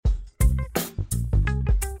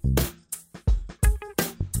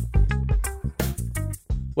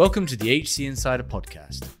Welcome to the HC Insider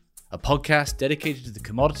Podcast, a podcast dedicated to the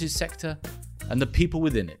commodities sector and the people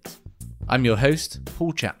within it. I'm your host,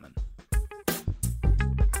 Paul Chapman.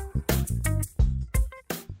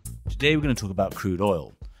 Today we're going to talk about crude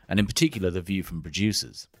oil, and in particular the view from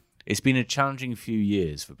producers. It's been a challenging few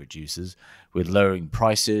years for producers, with lowering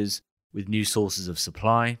prices, with new sources of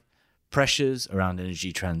supply, pressures around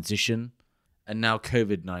energy transition, and now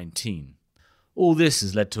COVID-19. All this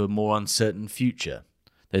has led to a more uncertain future.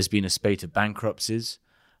 There's been a spate of bankruptcies,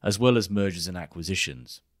 as well as mergers and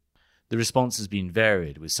acquisitions. The response has been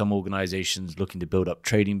varied, with some organisations looking to build up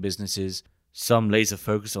trading businesses, some laser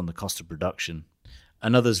focused on the cost of production,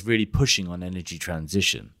 and others really pushing on energy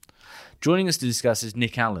transition. Joining us to discuss is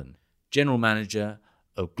Nick Allen, General Manager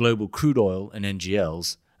of Global Crude Oil and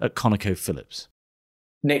NGLs at ConocoPhillips.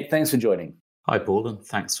 Nick, thanks for joining. Hi, Paul, and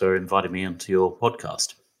thanks for inviting me onto your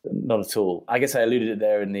podcast. Not at all. I guess I alluded it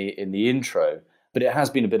there in the intro, but it has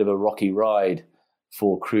been a bit of a rocky ride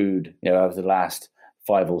for crude, over the last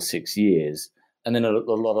 5 or 6 years. And then a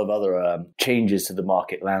lot of other changes to the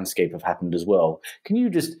market landscape have happened as well. Can you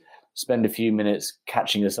just spend a few minutes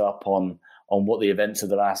catching us up on what the events of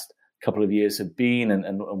the last couple of years have been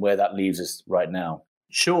and where that leaves us right now?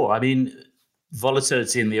 Sure. I mean,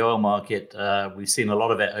 volatility in the oil market, we've seen a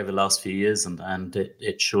lot of it over the last few years, and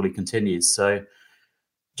it surely continues. So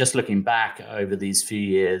just looking back over these few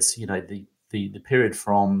years, the period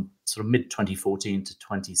from sort of mid-2014 to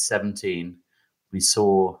 2017, we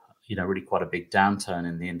saw, really quite a big downturn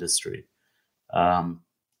in the industry,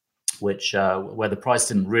 where the price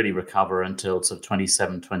didn't really recover until sort of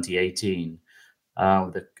 2018,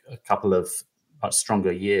 with a couple of much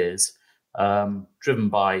stronger years, driven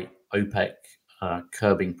by OPEC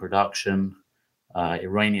curbing production,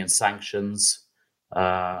 Iranian sanctions,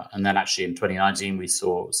 and then actually in 2019 we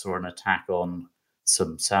saw an attack on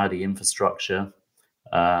some Saudi infrastructure,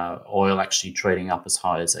 oil actually trading up as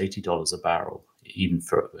high as $80 a barrel, even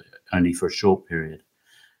only for a short period.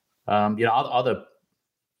 Other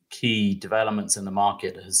key developments in the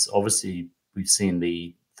market has obviously we've seen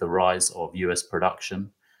the rise of US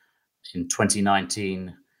production. In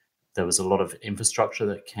 2019, there was a lot of infrastructure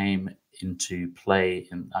that came into play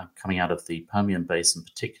coming out of the Permian Basin,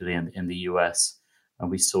 particularly in the US, and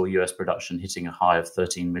we saw US production hitting a high of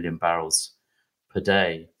 13 million barrels per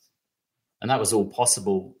day. And that was all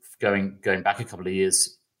possible going back a couple of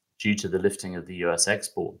years due to the lifting of the US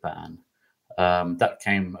export ban. That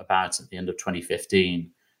came about at the end of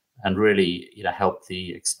 2015 and really helped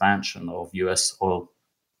the expansion of US oil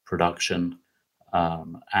production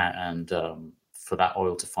and for that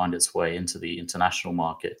oil to find its way into the international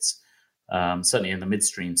markets. Certainly in the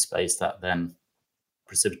midstream space, that then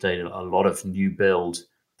precipitated a lot of new build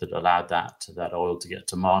that allowed that oil to get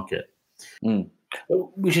to market.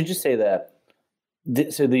 We should just say that,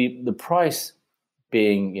 so the price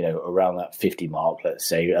being, around that 50 mark, let's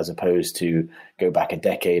say, as opposed to go back a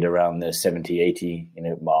decade around the 70, 80,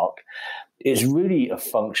 mark, is really a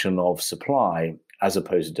function of supply as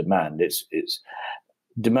opposed to demand. It's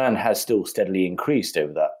demand has still steadily increased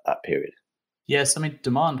over that period. Yes, I mean,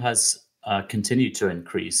 demand has continued to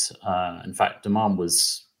increase. In fact, demand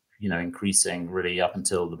was, increasing really up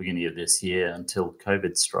until the beginning of this year, until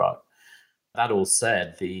COVID struck. That all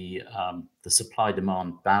said, the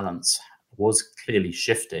supply-demand balance was clearly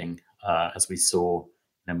shifting as we saw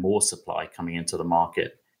more supply coming into the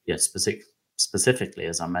market. Specifically,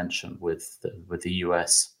 as I mentioned, with the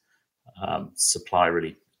US supply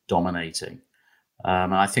really dominating.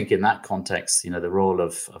 And I think in that context, the role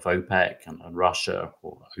of OPEC and Russia,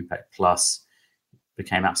 or OPEC Plus,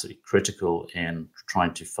 became absolutely critical in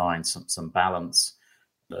trying to find some balance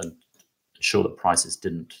and ensure that prices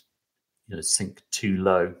didn't sink too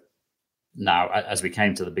low. Now, as we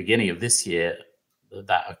came to the beginning of this year,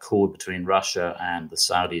 that accord between Russia and the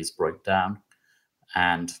Saudis broke down.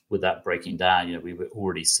 And with that breaking down, we were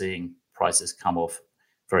already seeing prices come off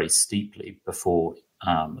very steeply before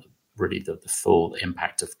really the full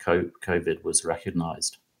impact of COVID was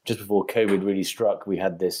recognized. Just before COVID really struck, we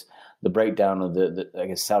had the breakdown of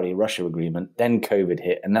the Saudi-Russia agreement. Then COVID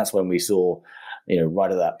hit, and that's when we saw,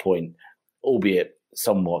 right at that point, albeit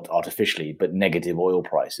somewhat artificially, but negative oil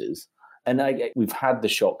prices. And we've had the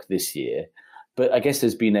shock this year, but I guess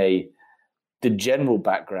the general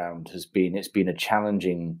background has been, it's been a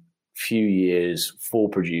challenging few years for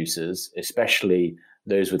producers, especially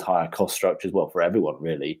those with higher cost structures, well, for everyone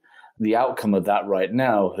really. The outcome of that right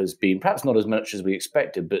now has been perhaps not as much as we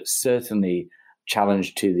expected, but certainly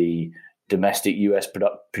challenge to the domestic US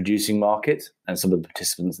producing market and some of the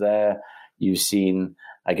participants there. You've seen,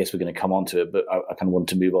 I guess we're going to come on to it, but I kind of want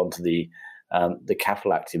to move on to the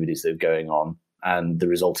capital activities that are going on. and the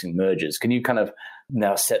resulting mergers. Can you kind of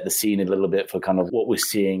now set the scene a little bit for kind of what we're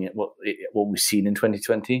seeing, what we've seen in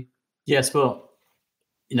 2020? Yes, well,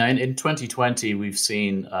 in 2020, we've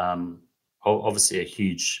seen obviously a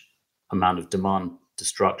huge amount of demand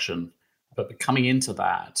destruction. But coming into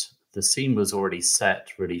that, the scene was already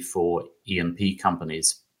set really for E&P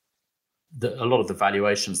companies. A lot of the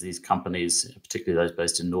valuations of these companies, particularly those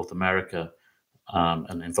based in North America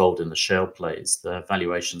and involved in the shale plays, the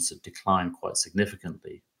valuations had declined quite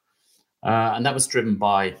significantly. And that was driven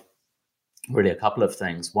by really a couple of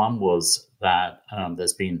things. One was that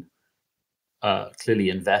there's been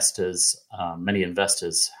clearly many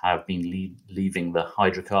investors have been leaving the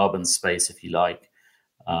hydrocarbon space, if you like,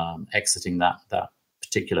 exiting that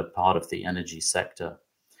particular part of the energy sector.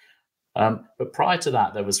 But prior to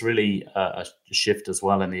that, there was really a shift as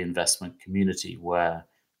well in the investment community where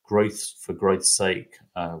growth for growth's sake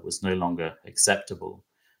was no longer acceptable.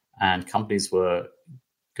 And companies were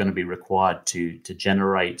going to be required to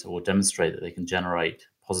generate or demonstrate that they can generate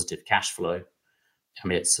positive cash flow. I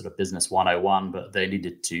mean, it's sort of business 101, but they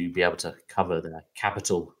needed to be able to cover their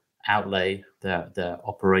capital outlay, their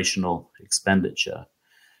operational expenditure.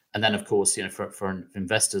 And then, of course, for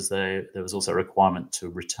investors, there was also a requirement to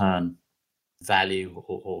return value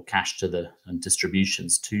or cash and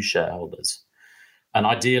distributions to shareholders. And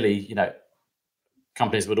ideally,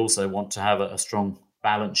 companies would also want to have a strong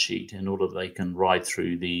balance sheet in order that they can ride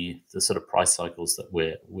through the sort of price cycles that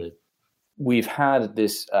we've had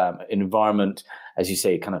this environment, as you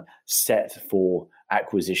say, kind of set for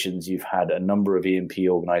acquisitions. You've had a number of E&P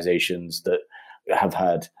organizations that have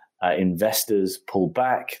had investors pull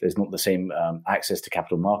back. There's not the same access to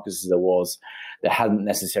capital markets as there was. There hadn't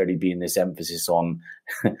necessarily been this emphasis on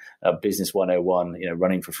business 101,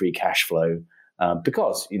 running for free cash flow,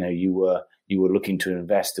 because you were looking to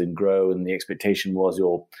invest and grow, and the expectation was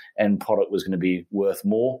your end product was going to be worth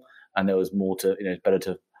more, and there was more to it's better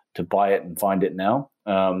to buy it and find it now.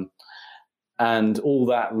 And all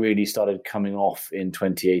that really started coming off in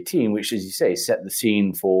 2018, which, as you say, set the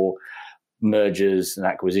scene for mergers and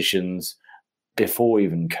acquisitions before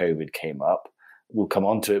even COVID came up. We'll come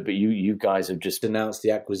on to it, but you guys have just announced the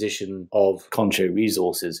acquisition of Concho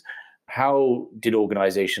Resources. How did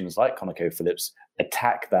organizations like ConocoPhillips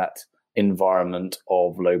attack that environment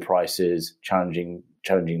of low prices, challenging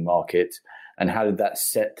market, and how did that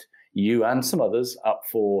set you and some others up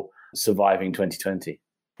for surviving 2020?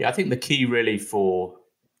 Yeah, I think the key really for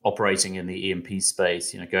operating in the E&P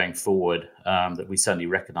space, going forward, that we certainly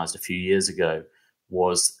recognized a few years ago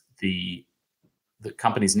was the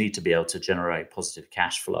companies need to be able to generate positive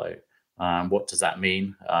cash flow. What does that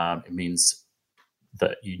mean? It means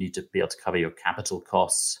that you need to be able to cover your capital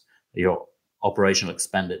costs, your operational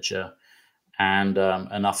expenditure, and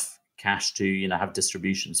enough cash to have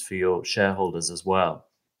distributions for your shareholders as well.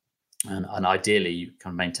 And ideally, you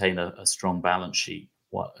can maintain a strong balance sheet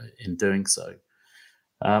in doing so.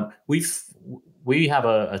 We have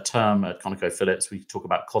a term at ConocoPhillips. We talk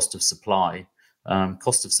about cost of supply.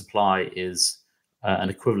 Cost of supply is an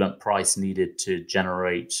equivalent price needed to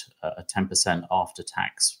generate a 10%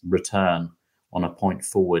 after-tax return on a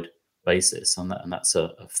point-forward basis, and that's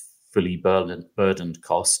a fully burdened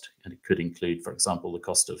cost, and it could include, for example, the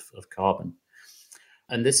cost of carbon.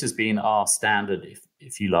 And this has been our standard,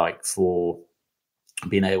 if you like, for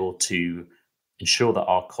being able to ensure that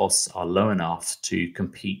our costs are low enough to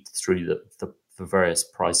compete through the various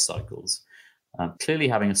price cycles. Clearly,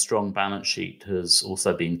 having a strong balance sheet has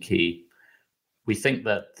also been key. We think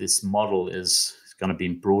that this model is going to be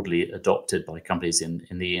broadly adopted by companies in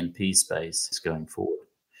the E&P space going forward.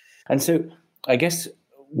 And so I guess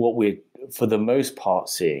what we're, for the most part,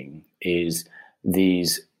 seeing is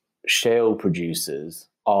these shale producers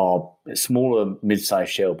are smaller,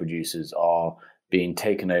 mid-sized shale producers are being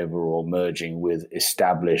taken over or merging with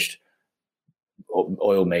established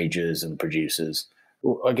oil majors and producers.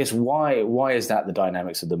 I guess why is that the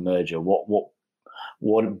dynamics of the merger?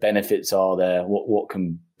 What benefits are there? What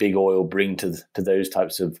can big oil bring to those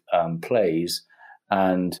types of plays,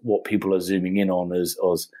 and what people are zooming in on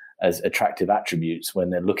as attractive attributes when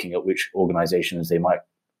they're looking at which organizations they might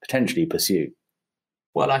potentially pursue?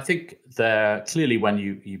 Well, I think clearly when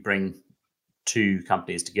you bring two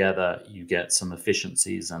companies together, you get some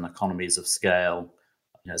efficiencies and economies of scale.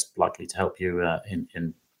 It's likely to help you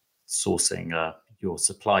in sourcing your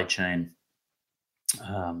supply chain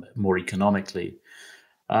more economically.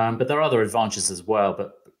 But there are other advantages as well.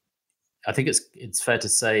 But I think it's fair to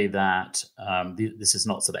say that this is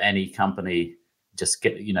not sort of any company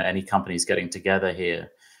any companies getting together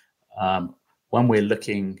here. When we're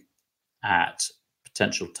looking at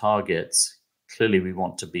potential targets, clearly we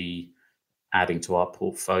want to be adding to our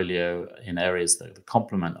portfolio in areas that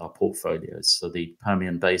complement our portfolios. So the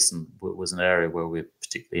Permian Basin was an area where we're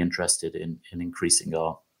particularly interested in increasing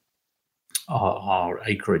our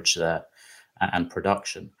acreage there and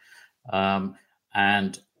production.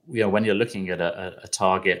 And when you're looking at a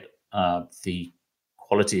target, the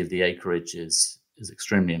quality of the acreage is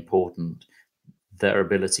extremely important. Their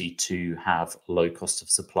ability to have low cost of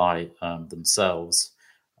supply themselves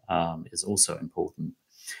is also important.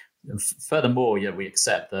 Furthermore, we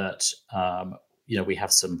accept that we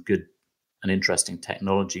have some good and interesting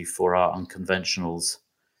technology for our unconventionals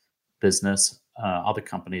business. Other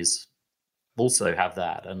companies also have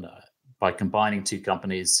that, and by combining two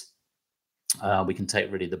companies, we can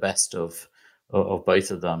take really the best of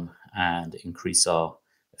both of them and increase our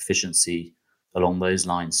efficiency along those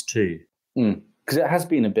lines too. Because it has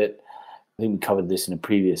been a bit, I think we covered this in a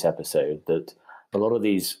previous episode, that a lot of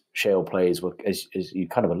these shale plays were, as you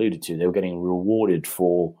kind of alluded to, they were getting rewarded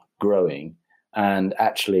for growing. And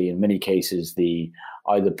actually, in many cases,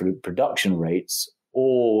 either production rates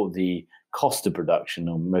or the cost of production,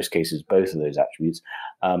 or in most cases, both of those attributes,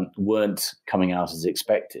 weren't coming out as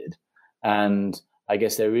expected. And I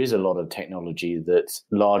guess there is a lot of technology that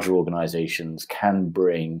larger organizations can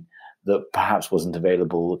bring that perhaps wasn't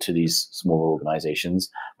available to these smaller organizations,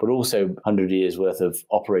 but also 100 years worth of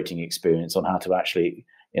operating experience on how to actually,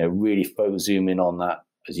 really zoom in on that,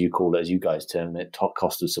 as you call it, as you guys term it, top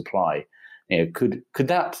cost of supply. Could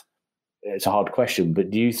that, it's a hard question, but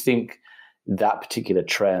do you think that particular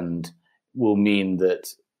trend will mean that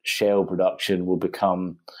shale production will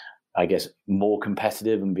become, I guess, more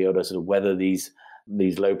competitive and be able to sort of weather these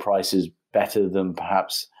low prices better than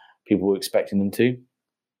perhaps people were expecting them to?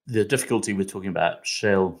 The difficulty with talking about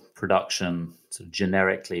shale production sort of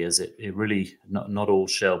generically is it really, not all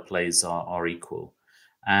shale plays are equal.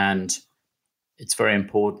 And it's very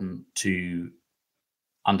important to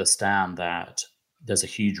understand that there's a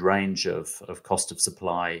huge range of cost of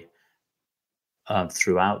supply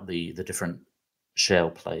throughout the different shale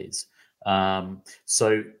plays.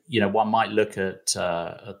 So, one might look at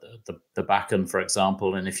the Bakken, for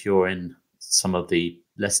example, and if you're in some of the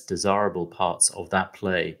less desirable parts of that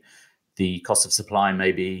play, the cost of supply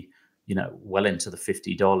may be, well into the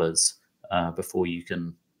 $50 before you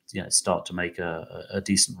can, start to make a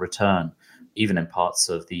decent return. Even in parts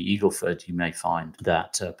of the Eagle Ford, you may find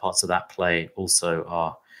that parts of that play also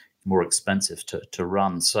are more expensive to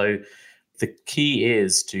run. So the key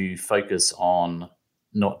is to focus on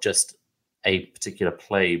not just a particular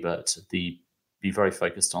play, but be very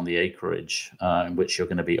focused on the acreage in which you're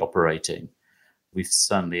going to be operating. We've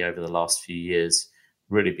certainly, over the last few years,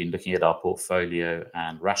 really been looking at our portfolio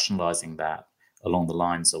and rationalizing that along the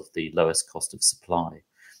lines of the lowest cost of supply.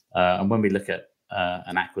 And when we look at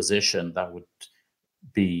an acquisition, that would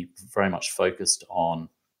be very much focused on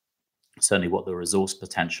certainly what the resource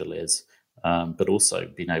potential is, but also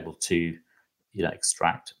being able to,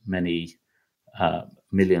 extract many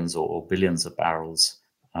millions or billions of barrels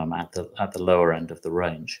at the lower end of the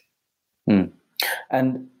range.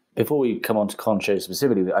 And before we come on to Concho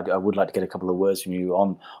specifically, I would like to get a couple of words from you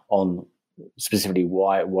on specifically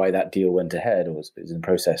why that deal went ahead or was in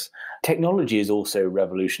process. Technology is also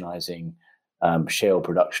revolutionizing shale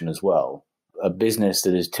production as well. A business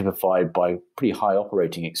that is typified by pretty high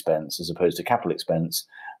operating expense as opposed to capital expense,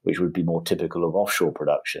 which would be more typical of offshore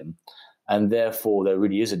production. And therefore, there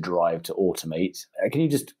really is a drive to automate. Can you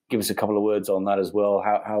just give us a couple of words on that as well?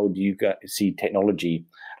 How do you see technology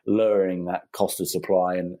lowering that cost of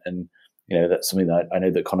supply? And that's something that I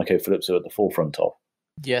know that ConocoPhillips are at the forefront of.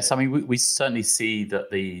 Yes, I mean, we certainly see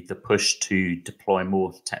that the push to deploy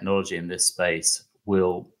more technology in this space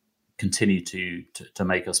will continue to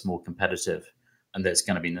make us more competitive. And there's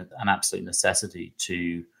going to be an absolute necessity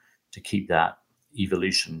to keep that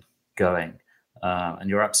evolution going. And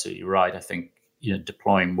you're absolutely right. I think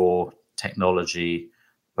deploying more technology,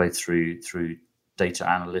 both through data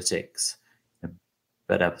analytics,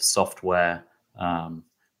 better software,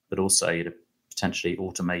 but also potentially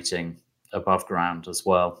automating above ground as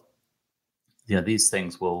well. These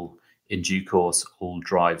things will, in due course, all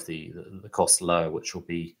drive the cost lower, which will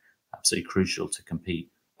be absolutely crucial to compete.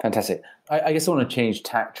 Fantastic. I guess I want to change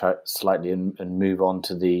tack slightly and move on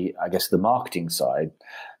to the marketing side.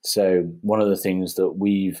 So one of the things that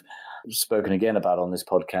we've spoken again about on this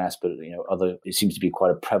podcast, but it seems to be quite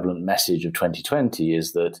a prevalent message of 2020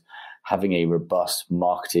 is that having a robust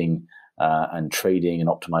marketing and trading and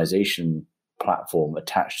optimization platform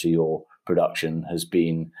attached to your production has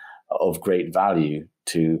been of great value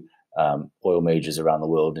to oil majors around the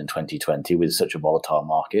world in 2020 with such a volatile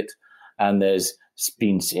market. And there's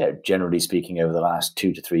been, generally speaking, over the last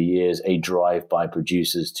 2 to 3 years, a drive by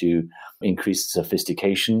producers to increase the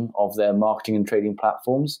sophistication of their marketing and trading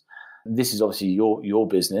platforms. This is obviously your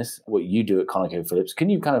business, what you do at ConocoPhillips. Can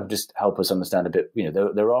you kind of just help us understand a bit?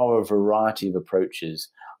 There are a variety of approaches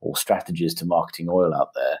or strategies to marketing oil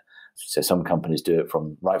out there. So some companies do it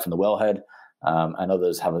right from the wellhead, and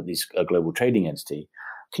others have at least a global trading entity.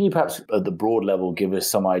 Can you perhaps at the broad level give us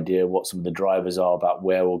some idea what some of the drivers are about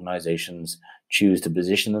where organizations choose to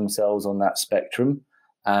position themselves on that spectrum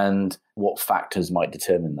and what factors might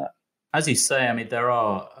determine that? As you say, I mean, there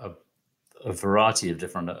are a variety of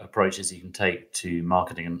different approaches you can take to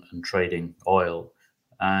marketing and trading oil.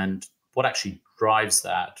 And what actually drives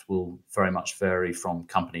that will very much vary from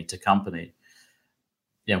company to company.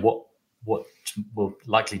 What will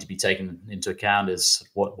likely to be taken into account is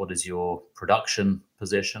what is your production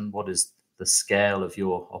position? What is the scale of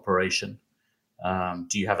your operation?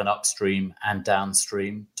 Do you have an upstream and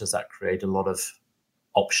downstream? Does that create a lot of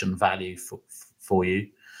option value for you?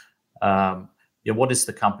 What is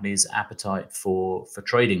the company's appetite for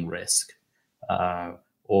trading risk?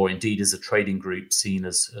 Or indeed, is a trading group seen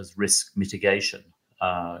as risk mitigation?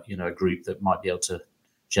 A group that might be able to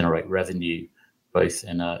generate revenue both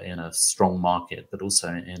in a strong market, but also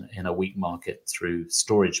in a weak market through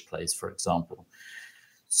storage plays, for example.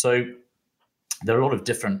 So there are a lot of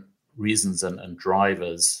different reasons and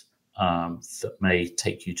drivers that may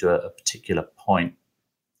take you to a particular point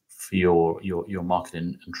for your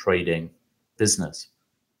marketing and trading business.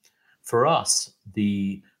 For us,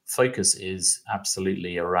 the focus is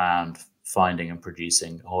absolutely around finding and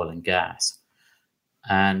producing oil and gas.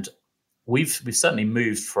 And we've certainly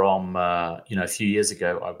moved from, a few years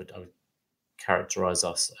ago, I would characterize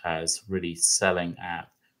us as really selling at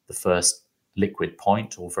the first liquid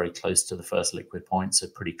point or very close to the first liquid point, so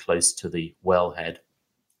pretty close to the wellhead.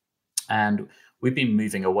 And we've been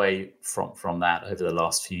moving away from that over the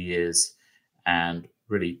last few years and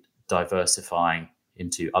really diversifying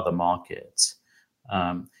into other markets.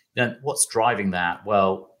 Then what's driving that?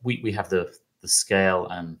 Well, we have the scale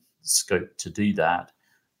and scope to do that.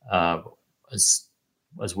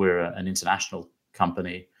 As we're an international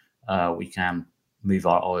company, we can move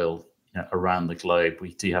our oil around the globe.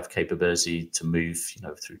 We do have capability to move,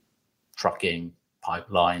 through trucking,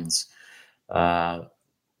 pipelines,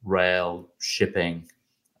 rail, shipping,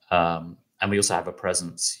 and we also have a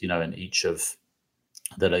presence, in each of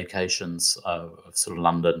the locations of sort of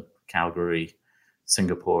London, Calgary,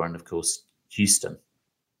 Singapore, and of course Houston.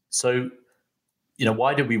 So,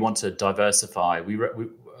 why did we want to diversify? We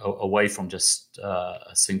away from just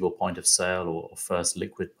a single point of sale or first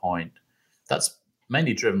liquid point. That's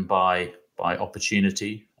mainly driven by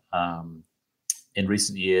opportunity. In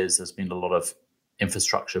recent years, there's been a lot of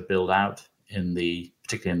infrastructure build out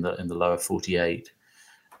particularly in the lower 48,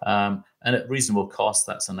 and at reasonable cost,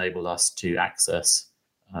 that's enabled us to access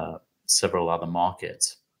several other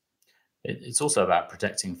markets. It's also about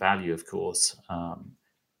protecting value, of course,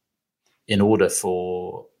 in order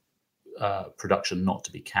for production not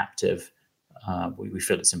to be captive. We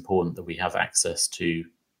feel it's important that we have access to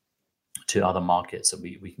other markets, and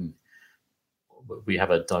we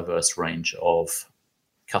have a diverse range of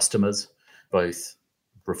customers, both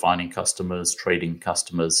refining customers, trading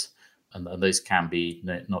customers, and those can be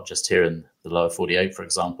not just here in the lower 48, for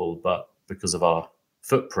example, but because of our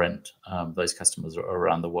footprint, those customers are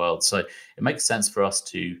around the world. So it makes sense for us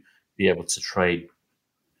to be able to trade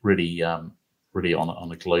really on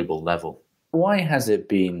a global level. Why has it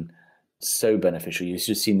been so beneficial? You've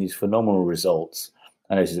just seen these phenomenal results.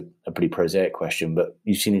 I know this is a pretty prosaic question, but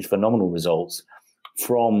you've seen these phenomenal results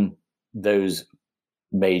from those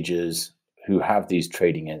majors who have these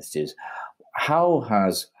trading entities. How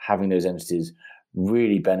has having those entities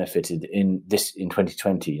really benefited in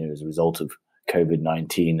 2020, as a result of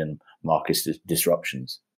COVID-19 and market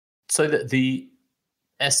disruptions? So the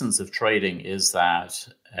essence of trading is that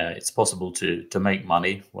it's possible to make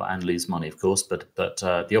money, and lose money, of course, but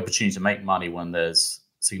the opportunity to make money when there's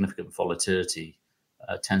significant volatility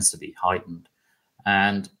tends to be heightened.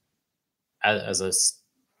 And as I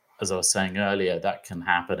was saying earlier, that can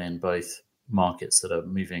happen in both markets that are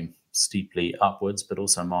moving steeply upwards, but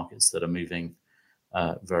also markets that are moving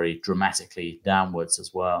very dramatically downwards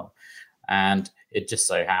as well. And it just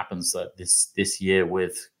so happens that this year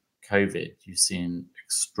with COVID, you've seen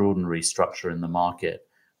extraordinary structure in the market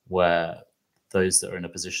where those that are in a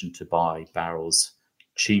position to buy barrels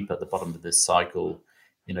cheap at the bottom of this cycle,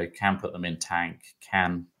 can put them in tank,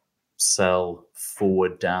 can sell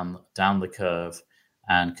forward down the curve,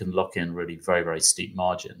 and can lock in really very, very steep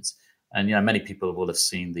margins. And many people will have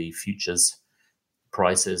seen the futures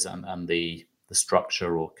prices and the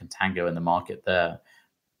structure or contango in the market there.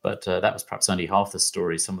 But that was perhaps only half the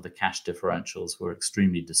story. Some of the cash differentials were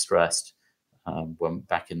extremely distressed when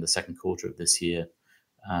back in the second quarter of this year.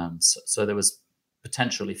 So there was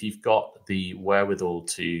potential, if you've got the wherewithal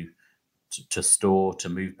to store, to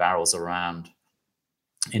move barrels around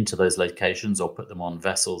into those locations or put them on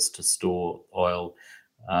vessels to store oil,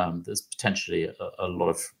 there's potentially a lot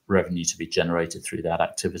of revenue to be generated through that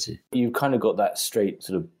activity. You've kind of got that straight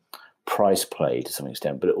sort of price play to some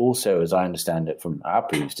extent, but also, as I understand it from our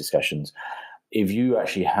previous discussions, if you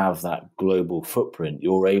actually have that global footprint,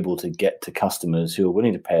 you're able to get to customers who are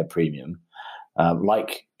willing to pay a premium,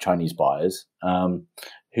 like Chinese buyers,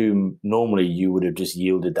 whom normally you would have just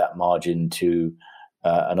yielded that margin to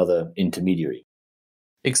another intermediary.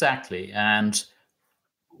 Exactly. And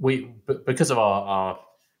because of our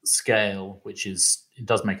scale, which it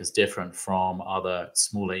does make us different from other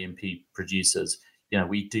smaller E&P producers,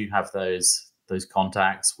 we do have those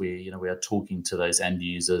contacts. We are talking to those end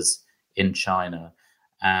users in China,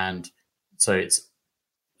 and so it's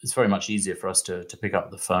very much easier for us to pick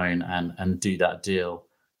up the phone and do that deal,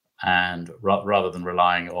 and rather than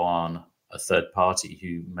relying on a third party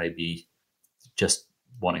who may be just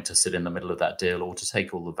wanting to sit in the middle of that deal or to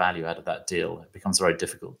take all the value out of that deal. It becomes very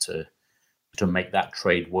difficult to make that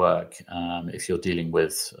trade work if you're dealing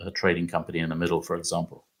with a trading company in the middle, for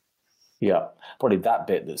example. Yeah, probably that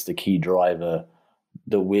bit that's the key driver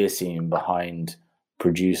that we're seeing behind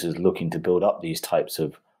producers looking to build up these types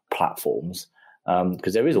of platforms,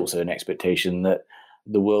 because there is also an expectation that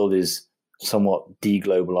the world is somewhat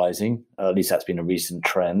deglobalizing. At least that's been a recent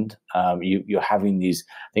trend. You're having these,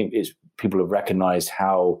 I think people have recognized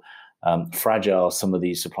how fragile some of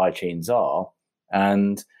these supply chains are.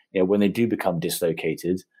 And when they do become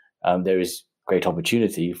dislocated, there is great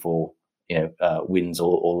opportunity for wins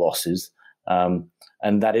or losses.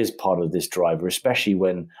 And that is part of this driver, especially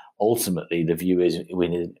when ultimately the view is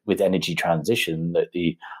with energy transition that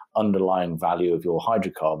the underlying value of your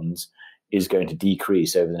hydrocarbons is going to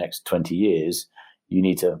decrease over the next 20 years. You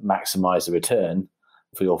need to maximize the return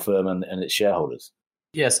for your firm and its shareholders.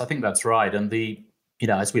 Yes, I think that's right. And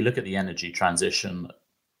as we look at the energy transition,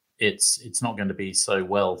 it's not going to be so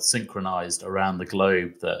well synchronized around the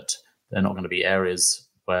globe that there are not going to be areas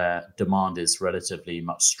where demand is relatively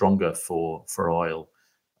much stronger for oil.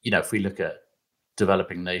 If we look at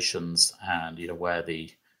developing nations and where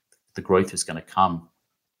the growth is going to come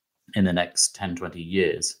in the next 10, 20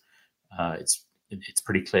 years, it's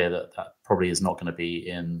pretty clear that probably is not going to be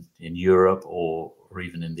in Europe or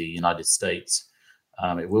even in the United States.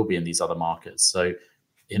 It will be in these other markets. So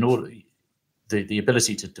in order, the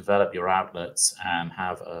ability to develop your outlets and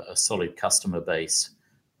have a solid customer base,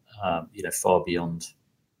 far beyond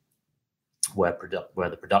where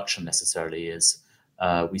the production necessarily is,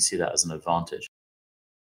 we see that as an advantage.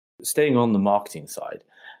 Staying on the marketing side,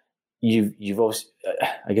 you've obviously,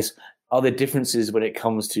 I guess, are there differences when it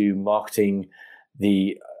comes to marketing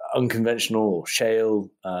the unconventional or shale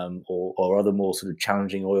or other more sort of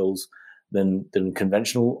challenging oils than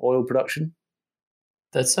conventional oil production?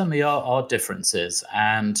 There certainly are differences,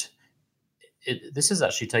 and this has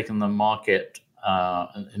actually taken the market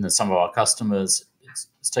in some of our customers.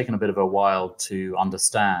 It's taken a bit of a while to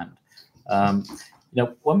understand.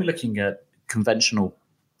 When we're looking at conventional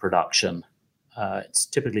production, it's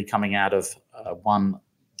typically coming out of one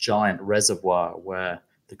giant reservoir where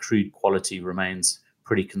the crude quality remains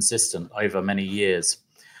pretty consistent over many years.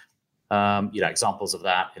 Examples of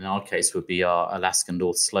that in our case would be our Alaskan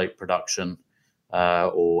North Slope production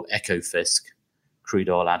or Ekofisk crude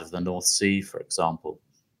oil out of the North Sea, for example.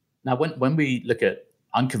 Now, when we look at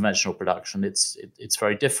unconventional production, it's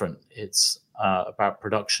very different. It's about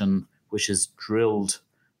production which is drilled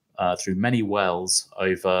through many wells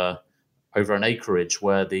over an acreage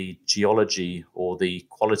where the geology or the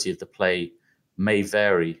quality of the play may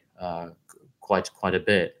vary quite a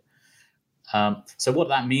bit. So what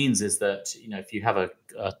that means is that if you have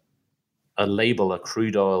a label, a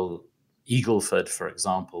crude oil Eagleford, for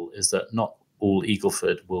example, is that not all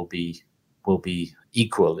Eagleford will be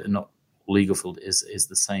equal, and not all Eagleford is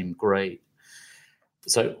the same grade.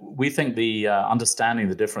 So we think the understanding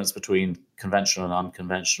the difference between conventional and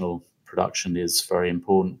unconventional production is very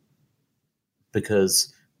important,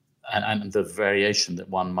 because and the variation that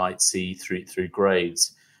one might see through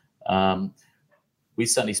grades. We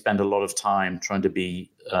certainly spend a lot of time trying to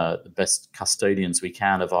be the best custodians we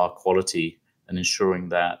can of our quality and ensuring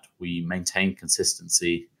that we maintain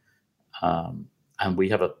consistency. And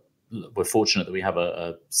we're fortunate that we have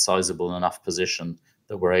a sizable enough position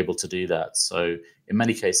that we're able to do that. So in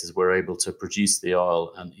many cases, we're able to produce the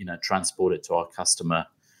oil and transport it to our customer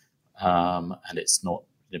and it's not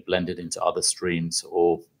blended into other streams,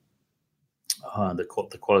 or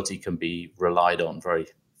the quality can be relied on very,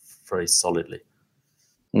 very solidly.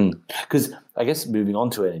 Because I guess moving on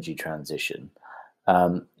to energy transition,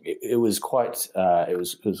 it was quite it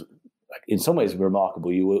was in some ways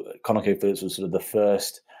remarkable. ConocoPhillips was sort of the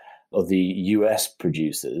first of the US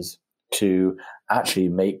producers to actually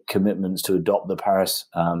make commitments to adopt the Paris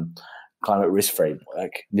climate risk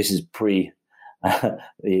framework. This is pre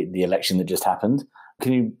the election that just happened.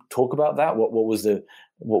 Can you talk about that? What was the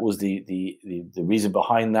reason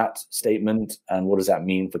behind that statement, and what does that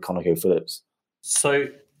mean for ConocoPhillips? So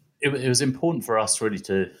it was important for us really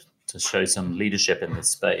to show some leadership in this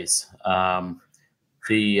space.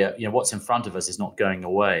 What's in front of us is not going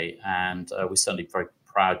away, and we're certainly very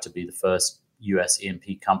proud to be the first US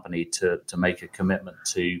E&P company to make a commitment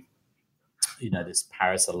to this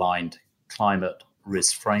Paris-aligned climate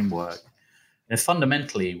risk framework. And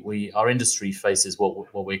fundamentally, our industry faces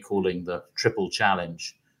what we're calling the triple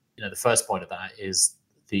challenge. The first point of that is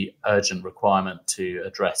the urgent requirement to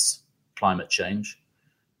address climate change.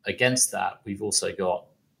 Against that, we've also got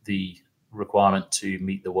the requirement to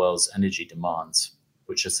meet the world's energy demands,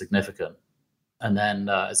 which are significant. And then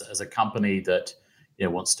as a company that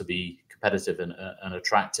wants to be competitive and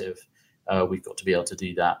attractive, we've got to be able to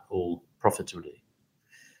do that all profitably.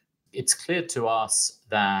 It's clear to us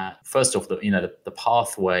that, first off, the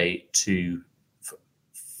pathway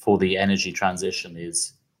for the energy transition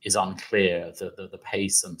is unclear. The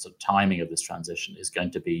pace and sort of timing of this transition is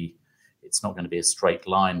going to be, it's not going to be a straight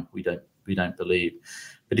line. We don't believe.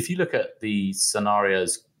 But if you look at the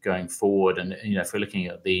scenarios going forward, and if we're looking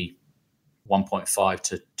at the 1.5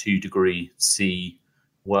 to 2 degree C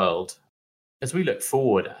world, as we look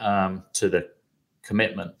forward to the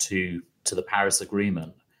commitment to the Paris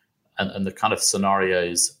Agreement and the kind of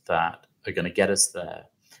scenarios that are going to get us there,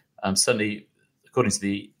 certainly according to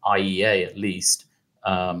the IEA at least,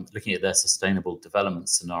 looking at their sustainable development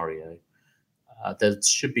scenario, there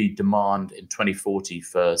should be demand in 2040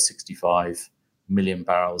 for 65 million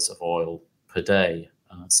barrels of oil per day,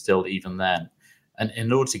 still even then. And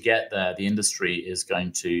in order to get there, the industry is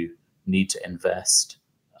going to need to invest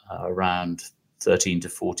around $13 to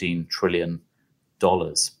 $14 trillion.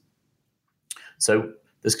 So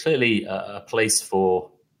there's clearly a place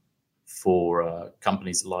for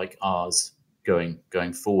companies like ours going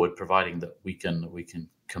forward, providing that we can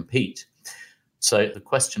compete. So the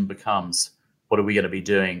question becomes, what are we going to be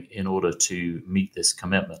doing in order to meet this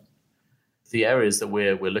commitment? The areas that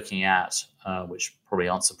we're looking at, which probably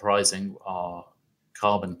aren't surprising, are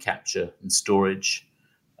carbon capture and storage,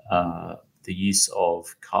 the use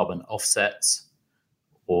of carbon offsets,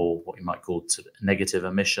 or what you might call sort of negative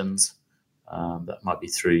emissions. That might be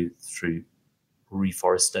through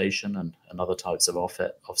reforestation and other types of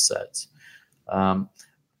offsets.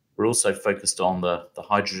 We're also focused on the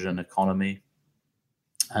hydrogen economy,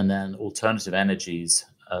 and then alternative energies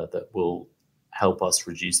that will help us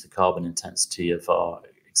reduce the carbon intensity of our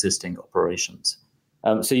existing operations.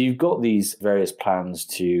 So you've got these various plans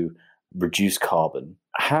to reduce carbon.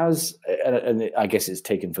 And I guess it's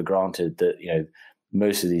taken for granted that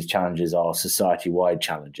most of these challenges are society-wide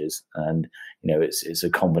challenges, and it's a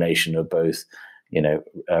combination of both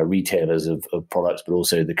retailers of products, but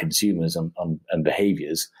also the consumers and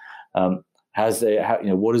behaviors. What has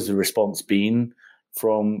the response been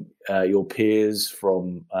from your peers,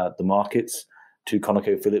 from the markets, to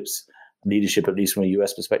ConocoPhillips leadership, at least from a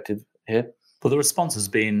US perspective here? Well, the response has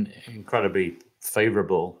been incredibly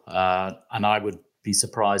favorable, and I would be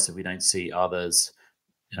surprised if we don't see others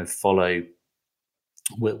follow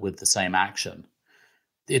with the same action.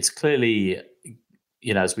 It's clearly,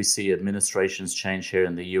 as we see administrations change here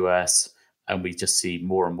in the US, and we just see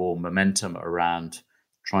more and more momentum around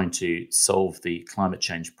trying to solve the climate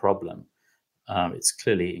change problem, it's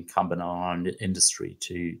clearly incumbent on our industry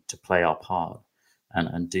to play our part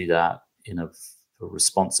and do that in a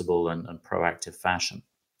responsible and proactive fashion.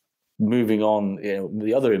 Moving on,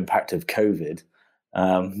 the other impact of COVID,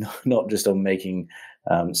 not just on making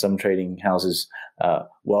some trading houses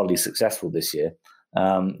wildly successful this year,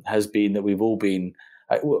 has been that we've all been.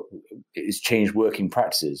 It's changed working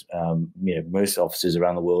practices. Most offices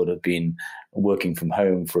around the world have been working from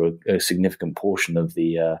home for a significant portion of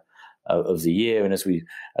the year, and as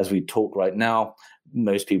we talk right now,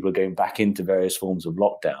 most people are going back into various forms of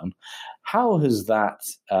lockdown. How has that?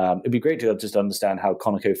 It'd be great to just understand how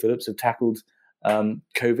ConocoPhillips have tackled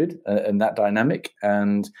COVID and that dynamic,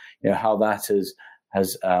 and how that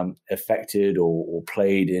has affected or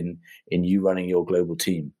played in you running your global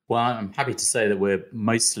team. Well, I'm happy to say that we're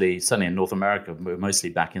mostly, certainly in North America, we're mostly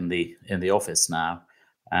back in the office now.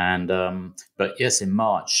 And but yes, in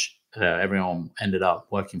March, everyone ended up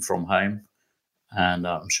working from home, and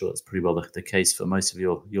I'm sure that's pretty well the case for most of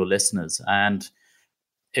your listeners. And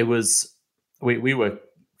it was we were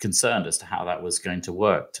concerned as to how that was going to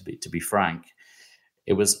work. To be frank,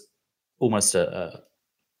 it was almost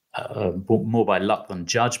more by luck than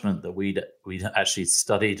judgment that we'd actually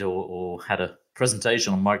studied or had a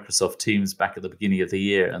presentation on Microsoft Teams back at the beginning of the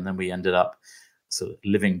year, and then we ended up sort of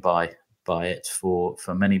living by it for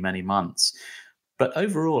many months. But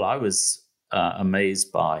overall, I was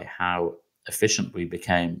amazed by how efficient we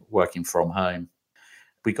became working from home.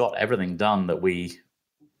 We got everything done that we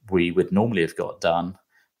would normally have got done.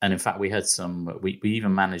 And in fact, we had we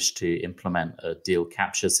even managed to implement a deal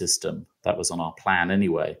capture system that was on our plan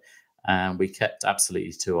anyway. And we kept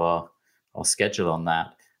absolutely to our schedule on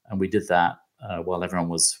that. And we did that while everyone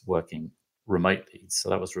was working remotely. So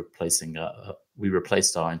that was we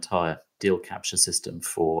replaced our entire deal capture system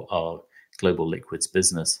for our global liquids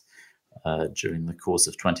business during the course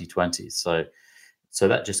of 2020. So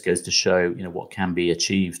that just goes to show, what can be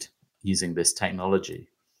achieved using this technology.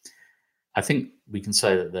 I think we can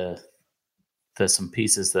say that there's some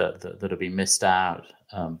pieces that have been missed out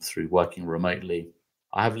through working remotely.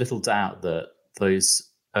 I have little doubt that those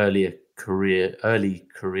early career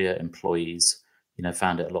employees,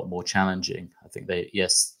 found it a lot more challenging. I think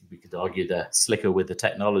we could argue they're slicker with the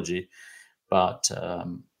technology, but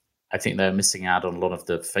I think they're missing out on a lot of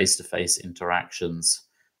the face-to-face interactions,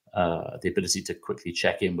 the ability to quickly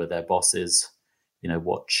check in with their bosses,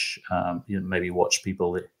 maybe watch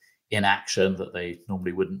people in action that they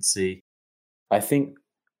normally wouldn't see. I think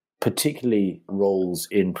particularly roles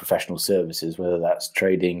in professional services, whether that's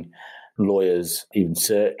trading, lawyers, even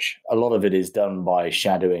search, a lot of it is done by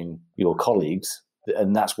shadowing your colleagues.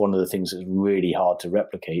 And that's one of the things that's really hard to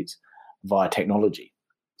replicate via technology.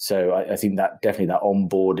 So I think that definitely that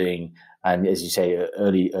onboarding and, as you say,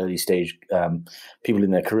 early stage people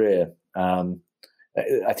in their career,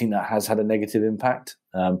 I think that has had a negative impact.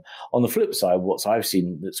 On the flip side, what I've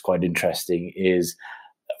seen that's quite interesting is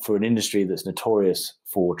for an industry that's notorious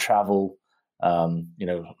for travel,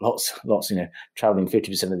 lots, traveling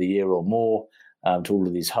 50% of the year or more to all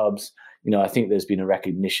of these hubs. I think there's been a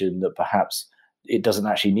recognition that perhaps it doesn't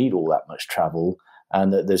actually need all that much travel,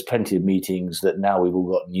 and that there's plenty of meetings that now we've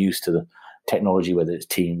all gotten used to the technology, whether it's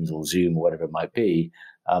Teams or Zoom or whatever it might be.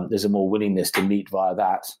 There's a more willingness to meet via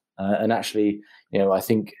that. And actually, I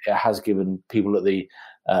think it has given people at the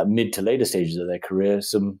mid to later stages of their career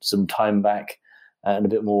some time back and a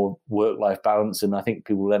bit more work-life balance. And I think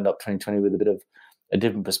people will end up 2020 with a bit of a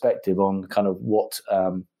different perspective on kind of what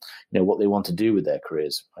they want to do with their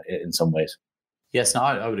careers in some ways. Yes, no,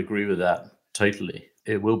 I would agree with that totally.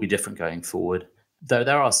 It will be different going forward. Though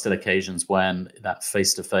there are still occasions when that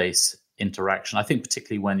face-to-face interaction, I think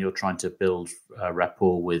particularly when you're trying to build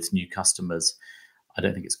rapport with new customers, I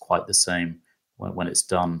don't think it's quite the same when it's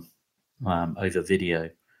done over video.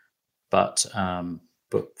 But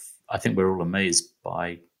I think we're all amazed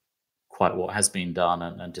by quite what has been done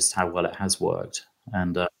and just how well it has worked.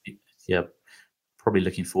 And probably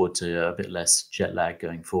looking forward to a bit less jet lag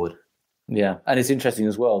going forward. Yeah, and it's interesting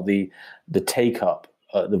as well, the take up,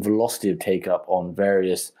 the velocity of take up on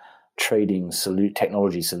various trading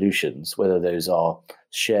technology solutions, whether those are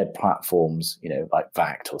shared platforms, like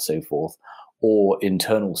VACT or so forth, or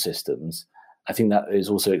internal systems. I think that has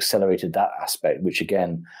also accelerated that aspect, which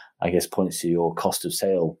again, I guess points to your cost of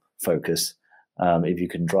sale focus. If you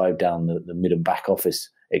can drive down the mid and back office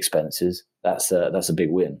expenses, that's a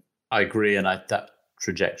big win. I agree, and that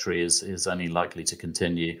trajectory is only likely to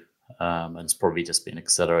continue, and it's probably just been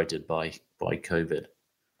accelerated by COVID.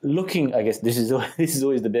 Looking, I guess this is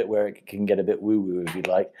always the bit where it can get a bit woo-woo, if you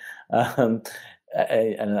like. And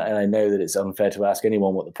I know that it's unfair to ask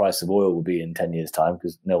anyone what the price of oil will be in 10 years' time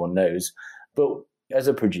because no one knows. But as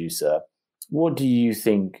a producer, what do you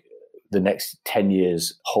think the next 10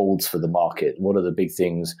 years holds for the market? What are the big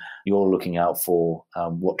things you're looking out for?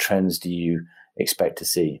 What trends do you expect to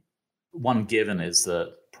see? One given is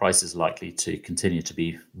that price is likely to continue to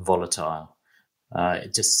be volatile.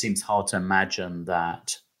 It just seems hard to imagine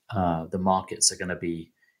that the markets are going to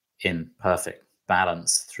be in perfect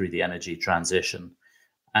balance through the energy transition,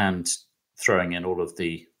 and throwing in all of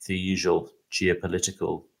the usual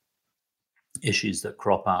geopolitical issues that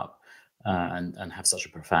crop up and have such a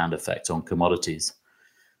profound effect on commodities.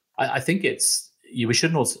 I think we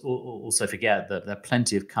shouldn't also forget that there are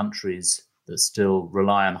plenty of countries that still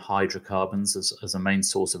rely on hydrocarbons as a main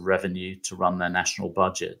source of revenue to run their national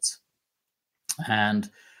budgets. And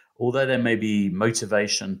although there may be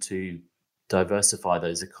motivation to diversify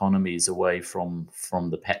those economies away from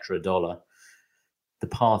the petrodollar, the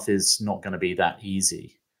path is not going to be that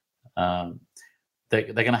easy. They're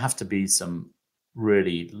going to have to be some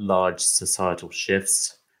really large societal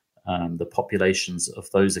shifts. The populations of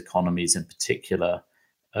those economies in particular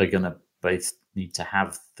are going to both need to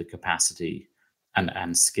have the capacity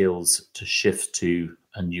and skills to shift to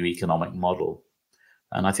a new economic model.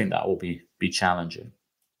 And I think that will be challenging.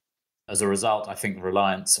 As a result, I think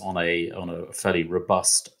reliance on a fairly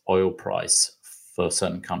robust oil price for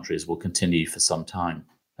certain countries will continue for some time.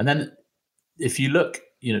 And then if you look,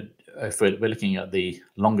 if we're looking at the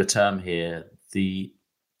longer term here, the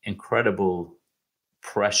incredible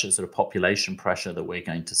pressure, sort of population pressure that we're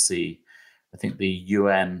going to see. I think the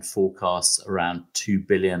UN forecasts around 2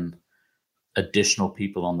 billion additional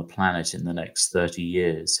people on the planet in the next 30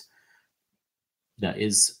 years.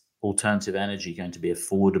 Is alternative energy going to be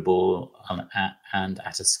affordable and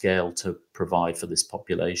at a scale to provide for this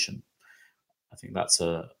population? I think that's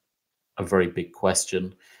a very big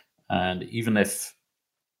question. And even if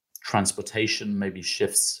transportation maybe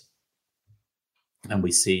shifts and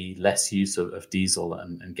we see less use of diesel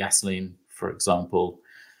and gasoline, for example,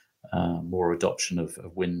 more adoption of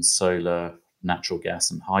wind, solar, natural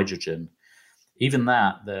gas, and hydrogen, even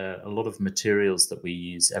that, there are a lot of materials that we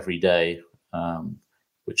use every day,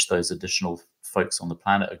 which those additional folks on the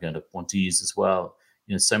planet are going to want to use as well.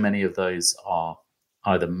 So many of those are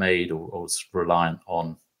either made or reliant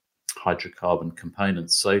on hydrocarbon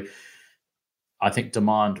components. So I think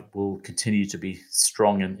demand will continue to be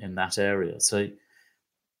strong in that area. So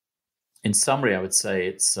in summary, I would say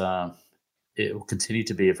it will continue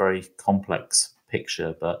to be a very complex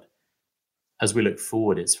picture, but as we look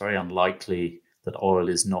forward, it's very unlikely that oil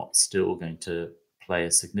is not still going to play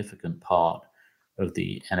a significant part of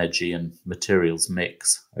the energy and materials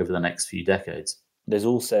mix over the next few decades. There's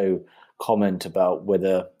also comment about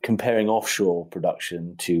whether comparing offshore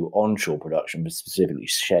production to onshore production, but specifically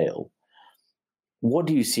shale, what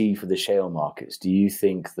do you see for the shale markets? Do you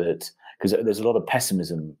think that, because there's a lot of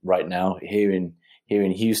pessimism right now here in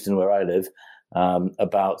Houston, where I live,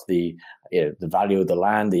 about the value of the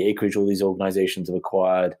land, the acreage all these organizations have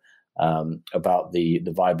acquired, about the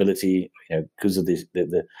viability, because of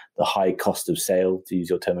the high cost of sale, to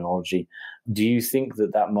use your terminology. Do you think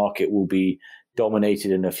that market will be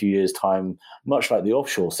dominated in a few years' time, much like the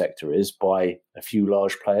offshore sector is, by a few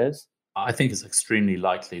large players? I think it's extremely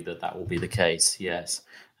likely that will be the case, yes.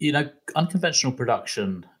 Unconventional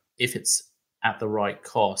production, if it's at the right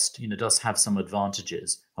cost, does have some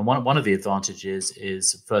advantages. And one of the advantages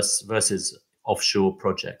is versus offshore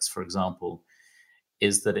projects, for example,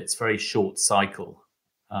 is that it's very short cycle.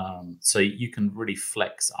 So you can really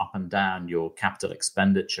flex up and down your capital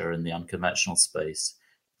expenditure in the unconventional space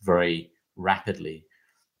very rapidly.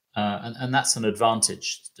 And that's an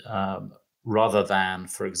advantage rather than,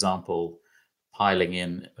 for example, piling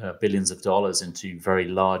in billions of dollars into very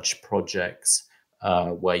large projects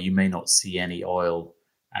where you may not see any oil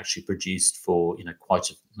actually produced for quite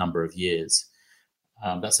a number of years.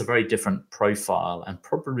 That's a very different profile, and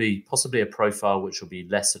possibly a profile which will be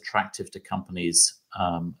less attractive to companies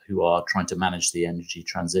who are trying to manage the energy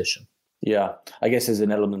transition. Yeah, I guess there's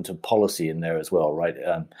an element of policy in there as well, right?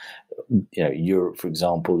 Europe, for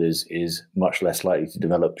example, is much less likely to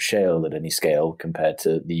develop shale at any scale compared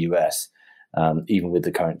to the US, even with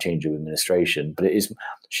the current change of administration. But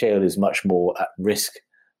shale is much more at risk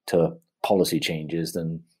to policy changes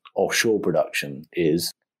than offshore production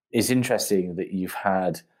is. It's interesting that you've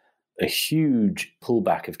had a huge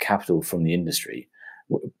pullback of capital from the industry,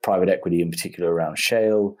 private equity in particular around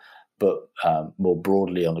shale, but more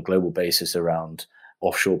broadly on a global basis around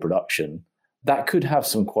offshore production. That could have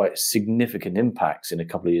some quite significant impacts in a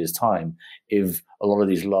couple of years' time if a lot of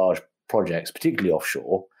these large projects, particularly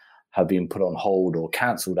offshore, have been put on hold or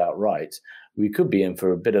cancelled outright. We could be in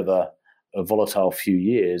for a bit of a volatile few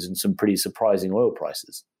years and some pretty surprising oil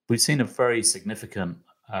prices. We've seen a very significant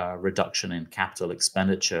reduction in capital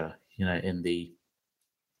expenditure, in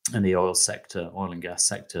the oil sector, oil and gas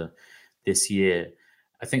sector this year.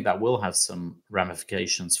 I think that will have some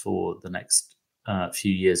ramifications for the next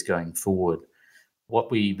few years going forward. What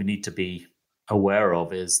we need to be aware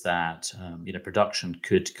of is that production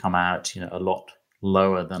could come out a lot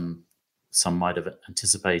lower than some might have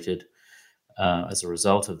anticipated as a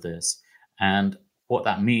result of this. And what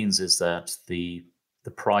that means is that the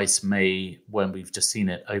price may, when we've just seen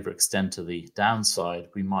it overextend to the downside,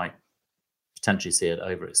 we might potentially see it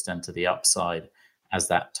overextend to the upside as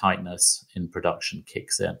that tightness in production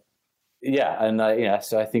kicks in. Yeah, and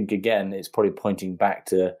so I think, again, it's probably pointing back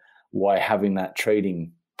to why having that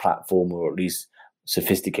trading platform, or at least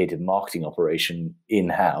sophisticated marketing operation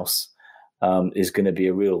in-house, is going to be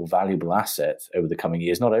a real valuable asset over the coming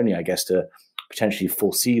years. Not only, I guess, to potentially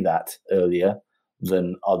foresee that earlier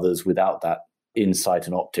than others without that insight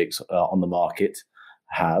and optics on the market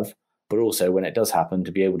have, but also when it does happen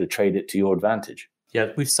to be able to trade it to your advantage.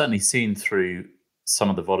 Yeah, we've certainly seen through some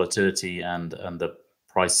of the volatility and the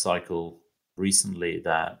price cycle recently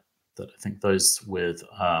that I think those with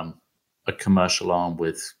a commercial arm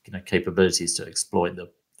with capabilities to exploit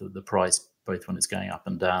the price both when it's going up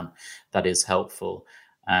and down, that is helpful.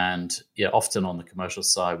 And yeah, often on the commercial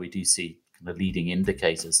side, we do see kind of leading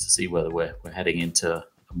indicators to see whether we're heading into a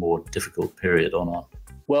more difficult period or not.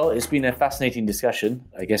 Well, it's been a fascinating discussion.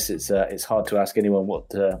 I guess it's hard to ask anyone what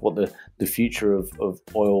the future of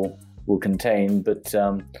oil will contain, but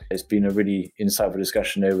it's been a really insightful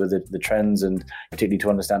discussion over the trends, and particularly to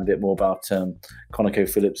understand a bit more about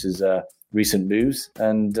ConocoPhillips's recent moves.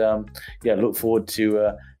 And look forward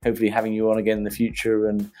to hopefully having you on again in the future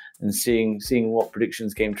and seeing what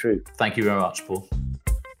predictions came true. Thank you very much, Paul.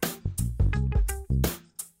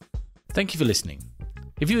 Thank you for listening.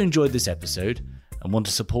 If you enjoyed this episode and want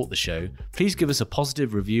to support the show, please give us a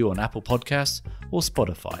positive review on Apple Podcasts or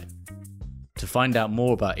Spotify. To find out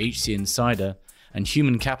more about HC Insider and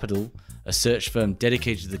Human Capital, a search firm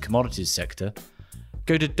dedicated to the commodities sector,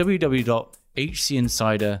 go to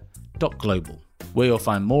www.hcinsider.global, where you'll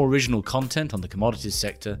find more original content on the commodities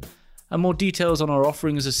sector and more details on our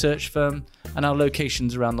offering as a search firm and our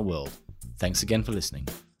locations around the world. Thanks again for listening.